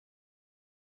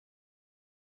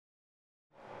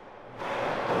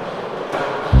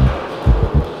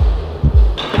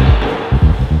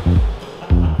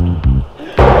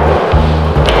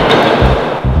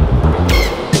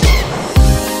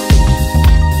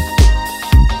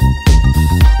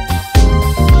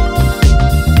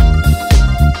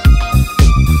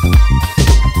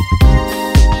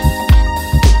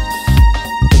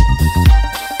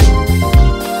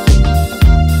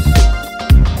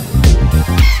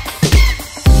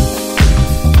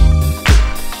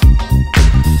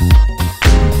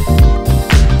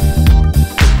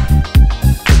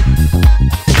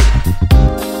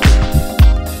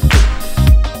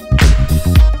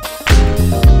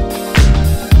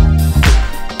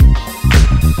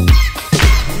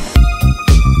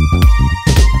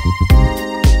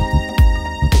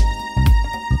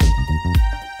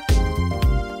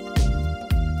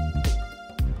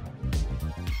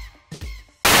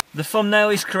thumbnail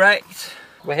is correct.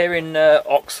 We're here in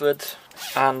Oxford,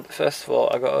 and first of all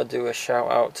I got to do a shout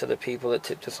out to the people that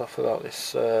tipped us off about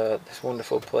this this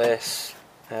wonderful place.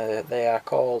 They are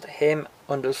called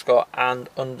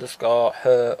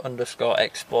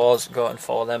him_and_her_explores. Go and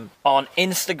follow them on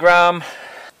Instagram.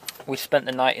 We spent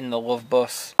the night in the Love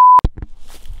Bus.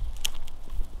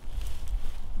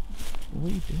 What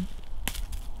are you doing?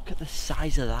 Look at the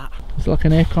size of that. It's like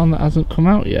an acorn that hasn't come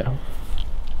out yet.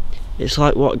 It's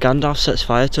like what Gandalf sets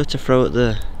fire to throw at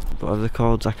the... what are they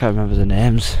called? I can't remember the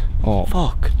names. Oh.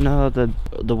 Fuck. No,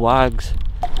 the wags.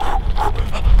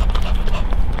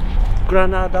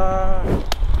 Granada!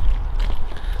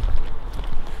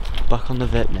 Back on the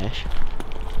vape niche.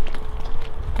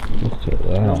 Look at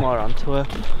that. No more Antwerp.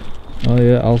 Oh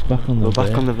yeah, I was back on the We're vape.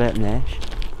 back on the vape niche.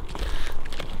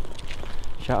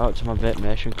 Shout out to my vape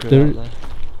nation crew There- out there.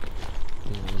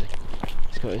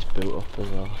 He's got his boot up as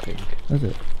well, I think. Is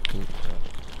it?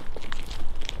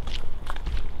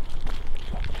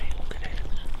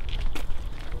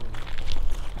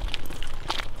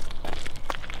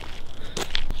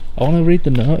 I want to read the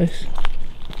notice.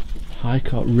 High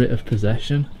Court writ of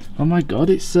possession. Oh my god,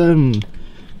 it's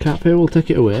Cat Pay will take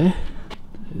it away.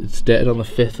 It's dated on the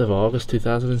 5th of August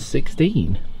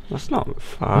 2016. That's not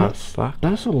far back.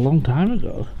 That's a long time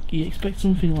ago. You expect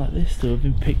something like this to have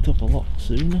been picked up a lot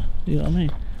sooner, you know what I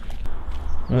mean?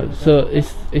 Right, so it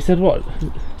said what?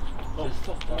 Oh,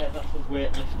 stop there, that's the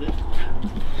weightlifted.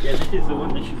 Yeah, this is the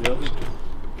one that should go.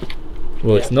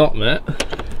 Well, it's not, mate.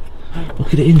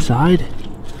 Look at it inside.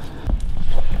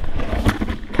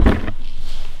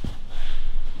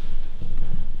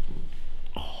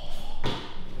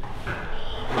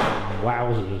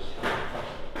 Wowzers.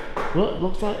 Look, it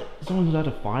looks like someone's had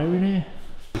a fire in here.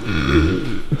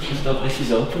 Stop, this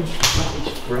is open. That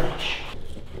is fresh.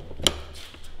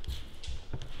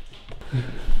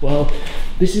 Well,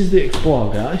 this is the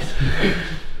Explore, guys.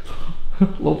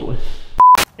 Lovely.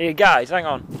 Hey guys, hang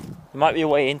on. There might be a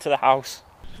way into the house.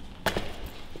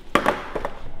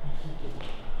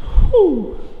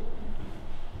 Woo.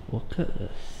 Look at the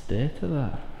state of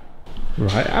that.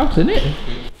 Right house, isn't it?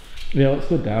 Yeah, let's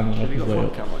go down and work his way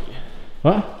up.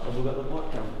 What? Have we got the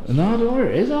black camera? No, I don't know where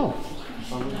it is all.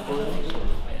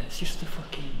 It's just the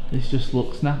fucking... This just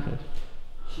looks knackered.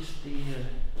 It's just the...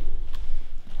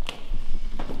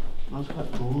 That's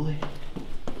quite coolly.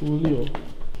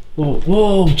 Whoa,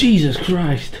 whoa, Jesus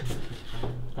Christ!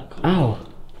 Al,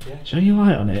 Yeah. shine your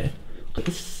light on it. Look at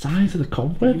the size of the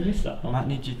cobweb. You missed that You one? might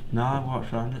need your... No, I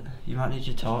walked around it. You might need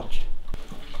your torch.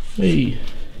 Hey.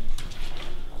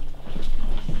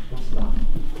 What's that?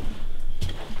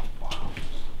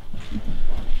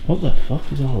 What the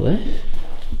fuck is all this?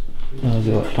 Oh, is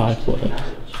it like 5 foot?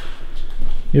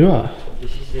 You are?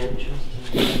 This is the entrance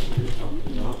to the...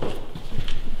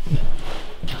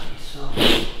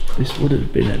 This would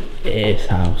have been an ace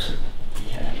house.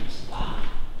 Yeah.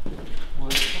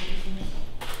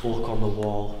 Look on the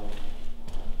wall.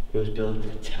 He was building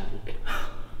a tank.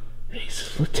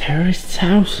 It's a terrorist's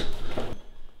house.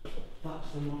 That's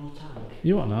the model tank.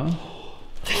 You want to know?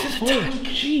 This is a Oh,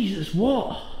 Jesus,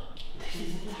 what? This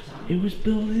is a tank. It was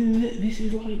building it. This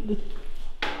is like the...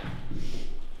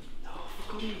 No,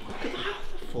 fuck on, look at that.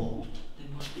 Floor. There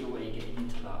must be a way getting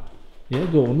into that. Yeah,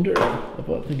 go under it. I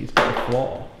don't think it's got a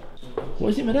floor. What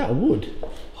is it made out of? Wood?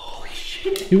 Holy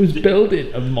shit. He was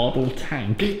building a model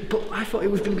tank. But I thought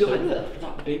it was going to go in there.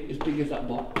 That big, as big as that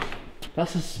box.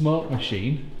 That's a smoke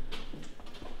machine.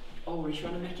 Oh, he's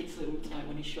trying to make it so it looks like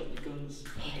when he shot the guns.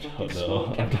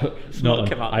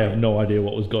 I have no idea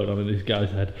what was going on in this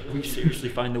guy's head. We seriously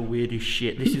find the weirdest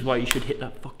shit. This is why you should hit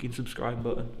that fucking subscribe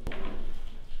button.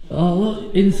 Oh,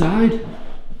 look, inside.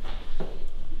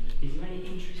 Is there any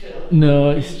intricate? No,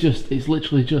 it's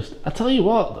literally just... I tell you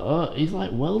what though, he's like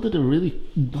welded a really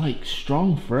like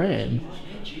strong frame.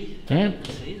 And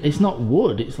it's not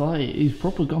wood, it's like he's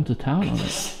proper gone to town on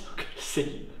it.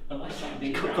 See? Unless that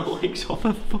beamer Cut the legs off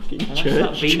a fucking that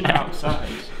church. beamer outside.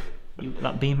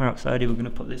 That beamer outside, we're going to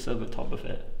put this over top of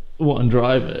it. What, and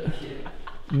drive it?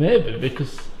 Maybe,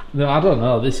 because... No, I don't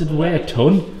know, this would weigh a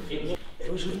ton. It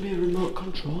was going to be a remote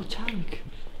control tank.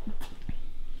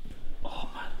 Oh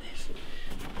man,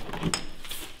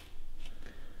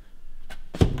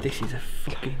 this is a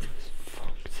fucking...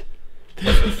 Fucked.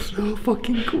 This is so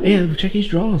fucking cool. Yeah, check his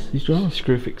drawers,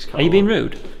 Screwfix car. Are you being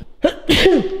rude?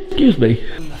 Excuse me.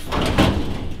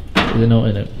 There's a note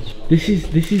in it. This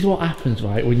is what happens,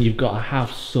 right, when you've got a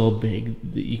house so big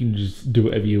that you can just do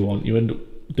whatever you want. You end up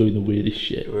doing the weirdest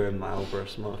shit. We're a Marlboro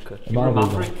smoker.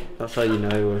 Marlboro. That's how you know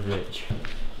we're rich.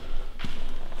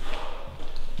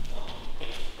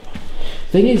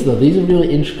 Thing is though, these are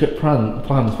really intricate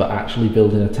plans for actually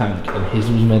building a tank, and his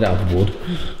was made out of wood.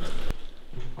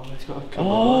 Oh, it's got a commode.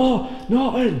 Oh,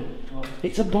 no,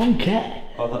 it's a bonket.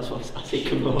 Oh, that's what I see,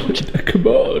 commode. A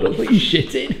commode, I was like, you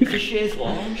shitting. It's a chaise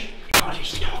lounge.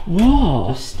 What?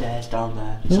 There's stairs down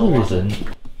there. No, there isn't.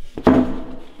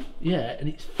 Yeah, and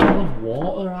it's full of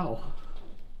water, Al.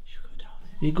 You should go down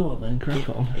there. You go on then, crack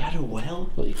on. He had a well.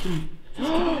 Well, you can... He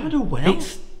had a well.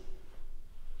 It's...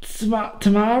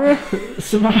 Tamara?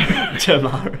 Samara?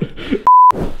 Tamara.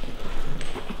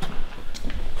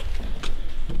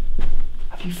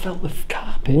 Have you felt the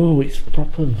carpet? Whoa, it's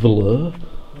proper velour.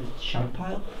 Shag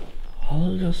pile? Oh,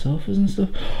 look at sofas and stuff.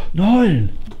 No!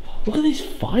 Look at this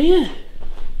fire!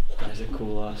 That is a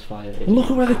cool ass fire. And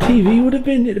look at where the TV would have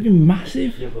been, it'd have been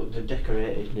massive. Yeah, but the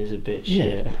decorating is a bit Yeah.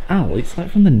 shit. Al, it's like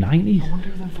from the 90s. I wonder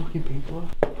who them fucking people are.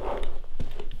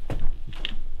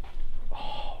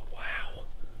 Oh,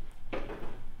 wow.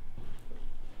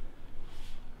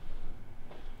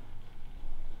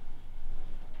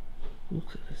 Look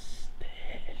at the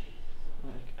stairs.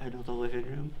 Like another living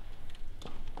room.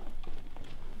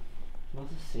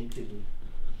 Smells of sinking.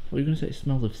 What are you going to say? It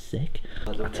smells of sick?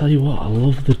 I I tell you what, I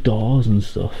love the doors and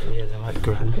stuff. Yeah, they're like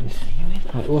grand.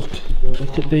 Like,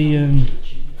 look at the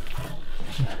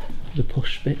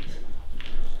push bits.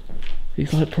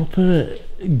 It's like proper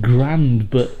grand,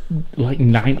 but like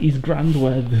 90s grand,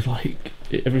 where there's like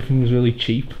everything was really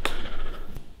cheap.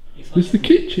 There's the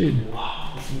kitchen.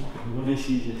 Wow, this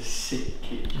is a sick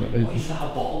kitchen. What is that, a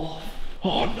bottle?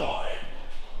 Oh no!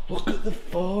 Look at the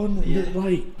phone. Yeah.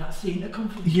 Like, That scene that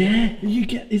comes from yeah, you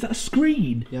get. Is that a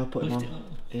screen? Yeah, I'll put it Lift on. it up.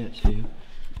 Yeah, it's for you.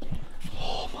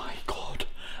 Oh my god,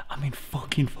 I'm in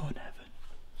fucking phone heaven.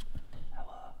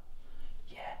 Hello.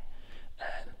 Yeah.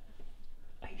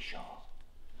 Are you sure? Are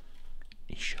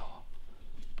you sure?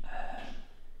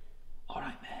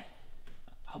 Alright mate,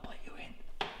 I'll let you in.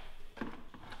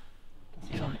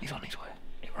 He's on his way.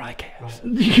 Right, chaos.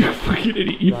 You fucking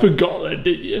idiot! You forgot that,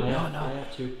 didn't you? No. I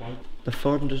have 2 points. The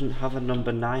phone doesn't have a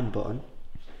number 9 button.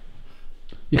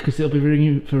 Yeah, because it'll be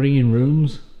ringing for ringing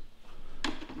rooms,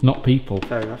 not people.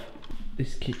 Fair enough.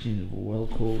 This kitchen is well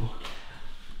cool.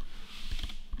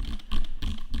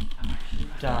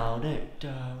 Down it.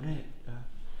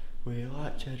 We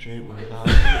like to drink without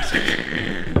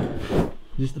it.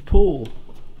 Is this the pool?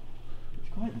 It's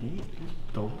quite neat.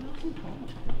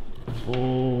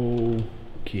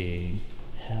 Okay.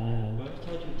 Hell.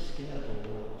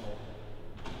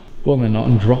 Go on then, not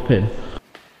and drop in.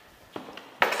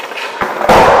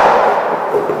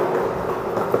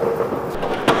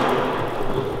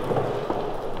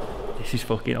 This is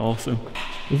fucking awesome.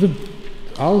 There's a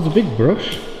big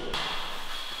brush.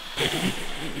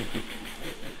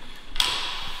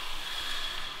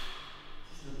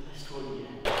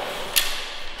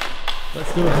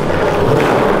 Let's do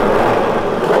it.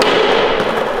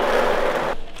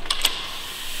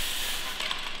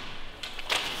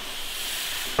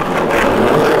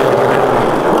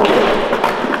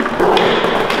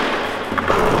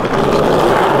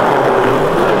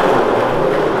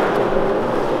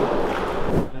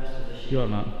 You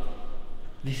want that?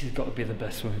 This has got to be the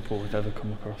best swimming pool we've ever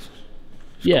come across.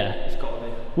 Yeah. It's got to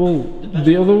be. Well,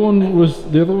 the other one was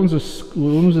one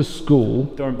was a school.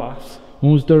 Durham baths.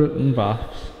 One was Durham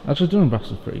Baths. Actually, Durham Baths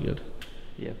was pretty good.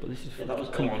 Yeah, but this is. that was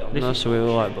come big, on. though. This is, we were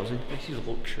like buzzing. this is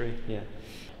luxury. Yeah.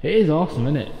 It is awesome,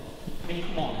 isn't it? I mean,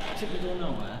 come on. It's in the middle of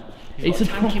nowhere. It's He's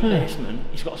a got a tank in proper- basement.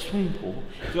 He's got a swimming pool.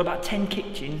 He's got about 10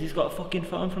 kitchens. He's got a fucking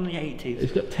phone from the 80s.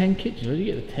 It's got 10 kitchens. Where do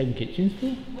you get the 10 kitchens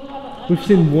for? We've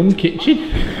seen one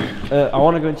kitchen. I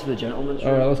want to go into the gentleman's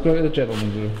room. Alright, let's go to the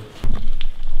gentleman's room.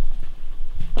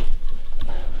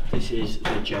 This is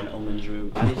the gentleman's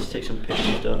room. I need to take some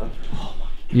pictures though. Oh my.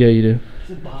 Yeah, you do.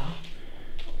 It's a bar.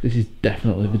 This is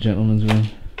definitely the gentleman's room.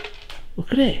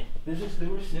 Look at it. There was a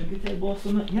snooker table or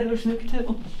something. Yeah, there was a snooker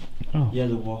table. Oh. Yeah,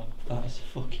 there was. That is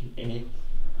fucking it.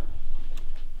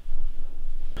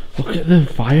 Look at the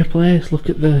fireplace. Look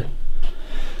at the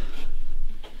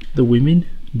women.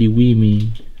 The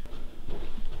women.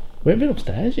 We haven't been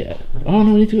upstairs yet. Oh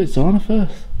no, we need to go to sauna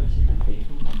first.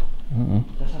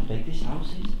 That's how big this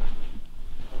house is.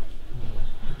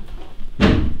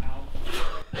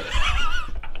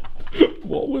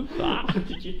 What was that?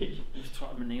 Did you just try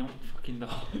my knee on the fucking door?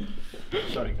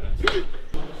 Sorry guys.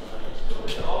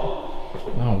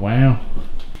 Oh wow.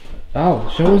 Al,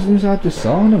 show us inside the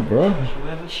sauna, bro. Should we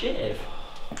have a shave?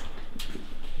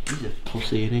 He's a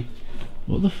pussy, isn't he?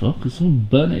 What the fuck? Has someone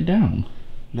burnt it down?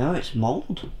 No, it's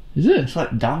mould. Is it? It's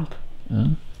like damp.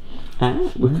 Oh.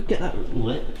 We could get that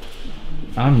lit.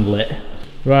 I'm lit.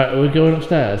 Right, are we going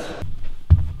upstairs?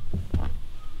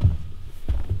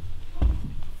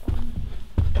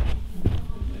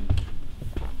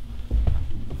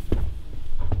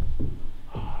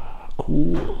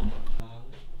 cool.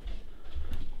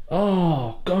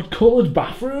 Oh, God, coloured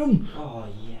bathroom Oh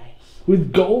yes.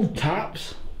 with gold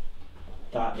taps.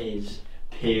 That is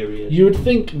period. You would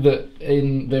think that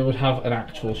they would have an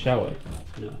actual shower.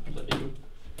 No, but they do.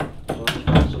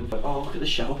 Oh, look at the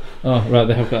shower. Oh, right,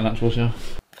 they have got an actual shower.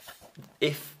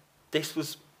 If this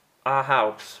was our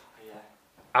house,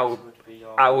 Yeah.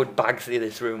 I would Bagsy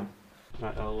this room.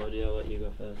 Right, I'll let you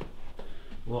go first.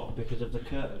 What? Because of the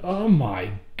curtain? Oh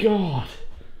my God!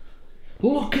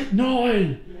 Look at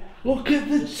Noel! Look at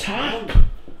the tap!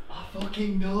 I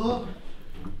fucking know.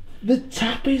 The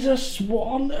tap is a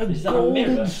swan, Is that a mirror?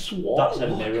 golden swan. That's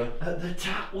a mirror. At the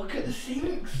tap, look at the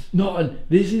sinks. Noel,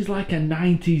 this is like a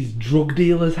 90s drug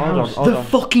dealer's house. Hold on.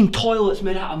 Fucking toilet's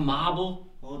made out of marble.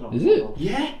 Hold on. Is it?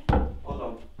 Yeah. Hold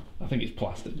on. I think it's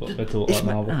plastic, but they look like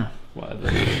marble.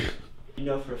 Whatever. You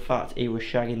know for a fact he was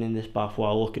shagging in this bath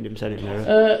while looking at himself in the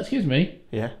mirror. Excuse me?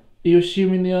 Yeah. Are you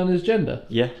assuming the owner's gender?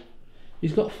 Yeah.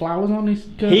 He's got flowers on his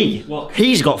curtains. He?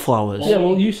 He's got flowers. Yeah,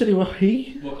 well, you said he was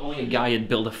he. Look, only a guy would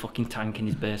build a fucking tank in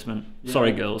his basement.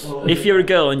 Sorry, girls. If you're a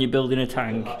girl and you're building a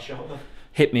tank,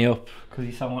 hit me up. Because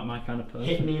you sound like my kind of person.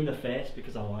 Hit me in the face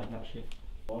because I like that shit.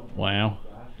 Wow.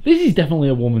 This is definitely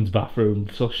a woman's bathroom,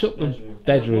 so shut the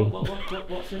bedroom.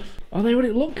 What's this? Are they what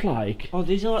it looked like? Oh,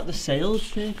 these are like the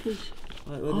sales papers.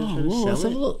 Like when they're trying to well, let's sell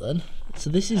have a it. look then. So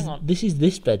this is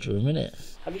this bedroom, isn't it?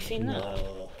 Have you seen that?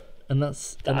 No. And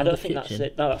that's I another don't think kitchen.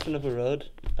 that's it. No, that's another road.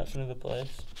 That's another place.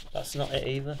 That's not it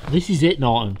either. This is it,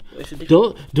 Norton. It's a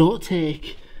different... Don't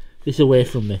take this away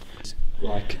from me.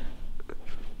 Like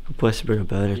a place to bring a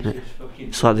bird, isn't it?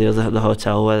 It's like the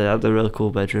hotel where they had the really cool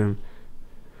bedroom.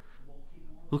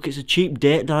 Look, it's a cheap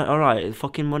date night. All right, the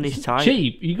fucking money's tight.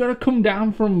 Cheap? You gotta come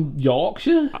down from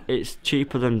Yorkshire? It's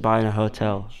cheaper than buying a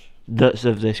hotel that's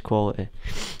of this quality.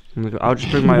 I'll just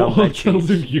bring my own What bed hotels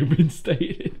sheets. have you been staying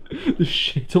in? The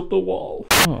shit up the wall.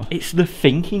 Oh. It's the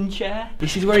thinking chair.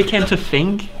 This is where he came to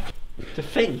think. To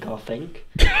think or think?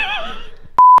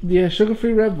 Yeah,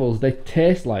 sugar-free Red Bulls, they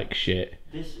taste like shit.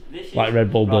 This Like is,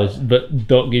 Red Bull does, but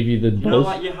don't give you the You know, buzz.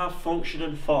 like you have function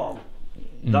and form.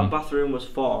 That bathroom was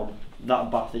form. That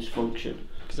bath is function.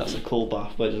 Because that's a cool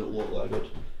bath, but it doesn't look that good.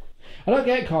 I don't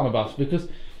get corner baths because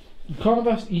corner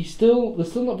baths, they're still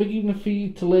not big enough for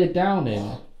you to lay down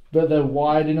in, but they're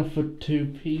wide enough for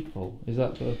two people. Is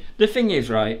that The thing is,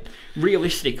 right,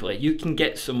 realistically, you can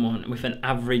get someone with an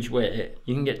average weight,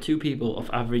 you can get two people of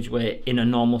average weight in a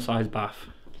normal sized bath.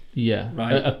 Yeah,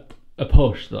 Right. A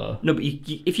push though. No, but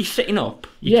if you're sitting up,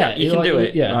 you can like, do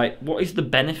it, yeah. right? What is the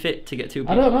benefit to get two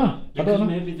people? I don't know. I don't know.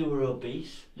 Maybe they were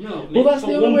obese. No, Well, that's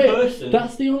the only way.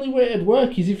 That's the only way it'd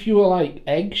work is if you were like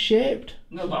egg shaped.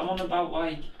 No, but I'm on about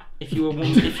like if you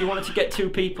wanted to get two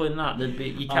people in that, there'd be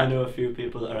you I can't. know a few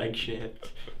people that are egg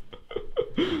shaped.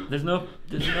 There's no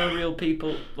real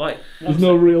people like. There's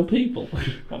no real people. What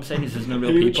I'm saying is there's no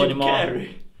real people anymore.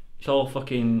 It's all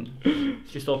fucking.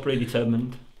 It's just all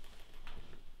predetermined.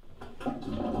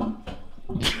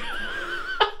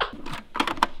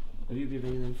 Have you been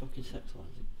ringing them fucking sex lines?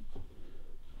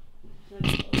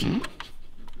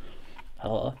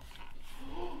 Hello.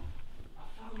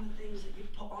 I found the things that you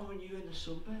put on when you're in the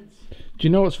subbeds. Do you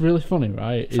know what's really funny,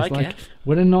 right? It's like guess.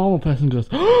 when a normal person goes,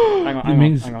 Hang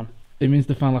on. it means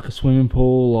they found like a swimming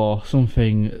pool or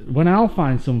something. When I'll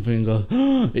find something and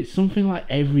go, it's something like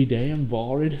everyday and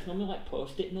boring. It's normally like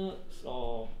post-it notes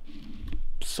or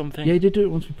something. Yeah, he did do it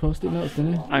once with post-it notes,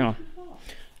 didn't he? Hang on.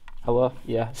 Hello.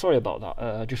 Yeah. Sorry about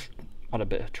that. Just had a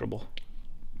bit of trouble.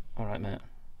 All right, mate.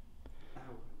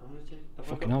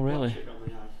 Fucking hell, really?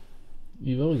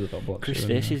 You've always got blood. Chris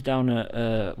Stacey's down at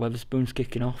Weatherspoon's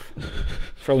kicking off,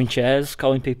 throwing chairs,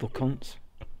 calling people cunts.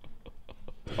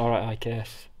 All right,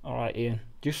 IKS. All right, Ian.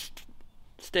 Just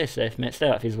stay safe, mate. Stay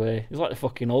out of his way. He's like the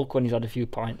fucking Hulk when he's had a few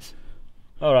pints.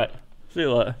 All right. See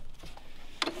you later.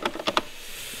 Fucking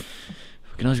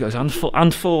hell, he's got his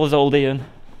handful as old Ian.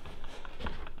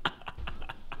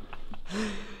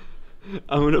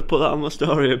 I'm gonna put that on my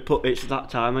story and put it's that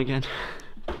time again.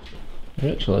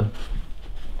 Actually.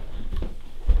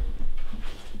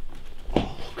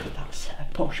 Oh, look at that set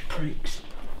of posh pricks.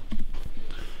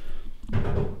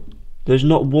 There's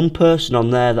not one person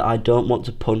on there that I don't want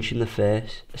to punch in the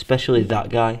face, especially that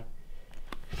guy.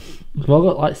 We've all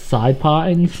got like side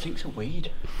partings. Stinks of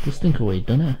weed. Does stink of weed,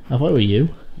 doesn't it? I thought it were you.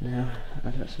 No, I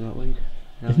don't smell weed.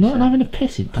 It's not having a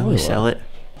piss in I toilet. will sell it.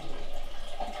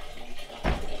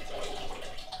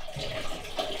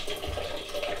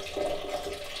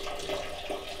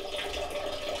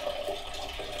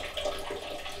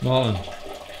 Martin,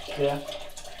 Yeah.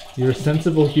 you're a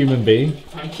sensible human being.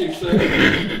 Thank you,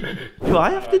 sir. Do I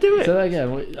have to do it? Say that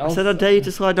again. I said I dare you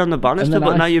to slide down the banister, then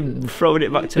but I now s- you're throwing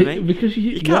it back to me. Because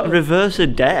you You can't reverse a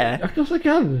dare. Of course I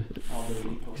can.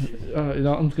 Alright, you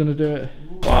know, I'm gonna do it.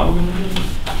 Wow.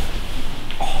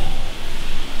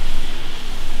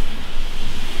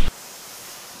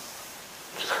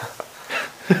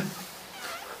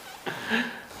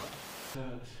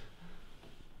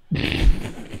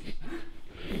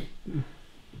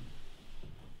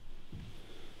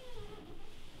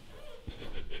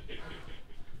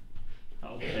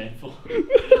 That was painful.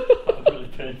 That was really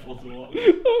painful to watch.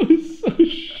 That was so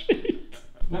shit.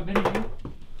 What venue?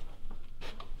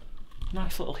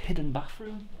 Nice little hidden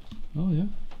bathroom. Oh yeah.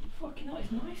 Fucking hell,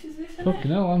 it's nice as this, isn't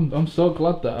Fucking it? hell, I'm so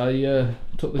glad that I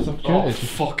took this Oh, opportunity.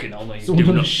 fucking hell, mate.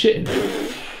 Someone done shit.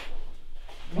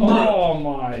 Oh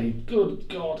my good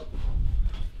god.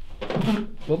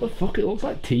 What the fuck? It looks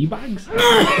like tea bags.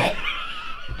 Oh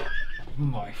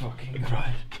my fucking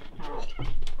Christ.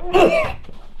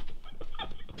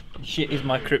 Shit is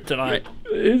my kryptonite.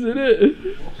 Isn't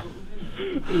it?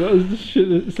 That was the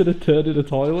shit instead of turd in a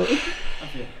toilet.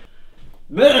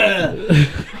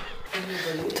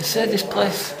 To say this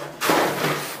place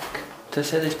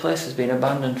has been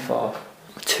abandoned for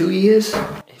 2 years,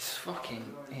 it's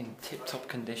fucking in tip-top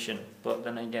condition. But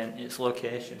then again, its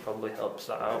location probably helps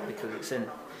that out because it's in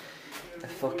a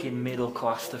fucking middle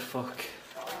class to fuck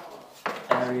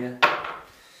area.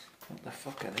 What the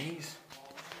fuck are these?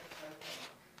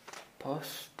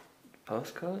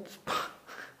 Postcards?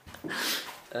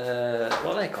 What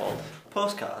are they called?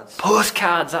 Postcards.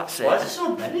 Postcards, that's it. Why is there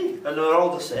so many? And they're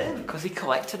all the same. Because he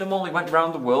collected them all. He went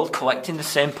round the world collecting the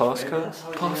same postcodes.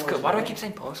 Postcode. Why do I keep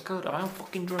saying postcode? Am I on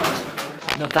fucking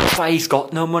drugs? No, that's why he's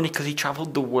got no money, because he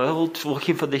travelled the world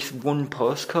looking for this one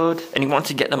postcode and he wants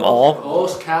to get them all.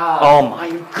 Postcard. Oh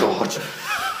my god.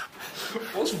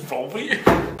 What's wrong with you?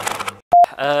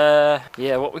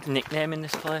 Yeah, what we're nicknaming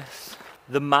this place?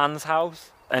 The Man's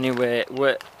House. Anyway,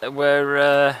 we're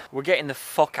getting the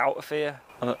fuck out of here.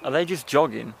 Are they just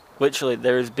jogging? Literally,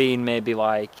 there has been maybe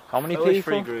like how many people?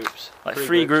 3 groups. Like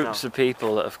three groups of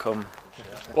people that have come.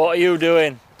 What are you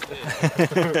doing?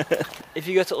 If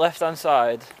you go to the left hand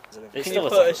side, it's Can still you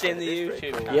a put us in the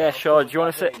YouTube? Yeah, sure. Do you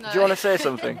want to say? Do you want to say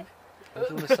something? What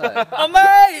do you want to say? Oh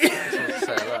mate! I just want to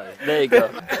say hello. There you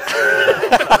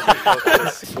go.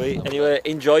 Sweet. Anyway,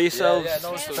 enjoy yourselves. Yeah,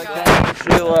 no, it's See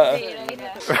you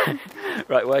later.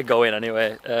 Right, we're going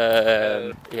anyway.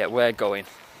 Yeah, we're going.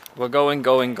 We're going,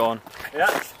 gone.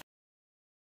 Yeah.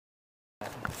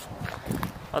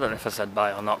 I don't know if I said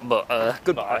bye or not, but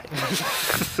goodbye.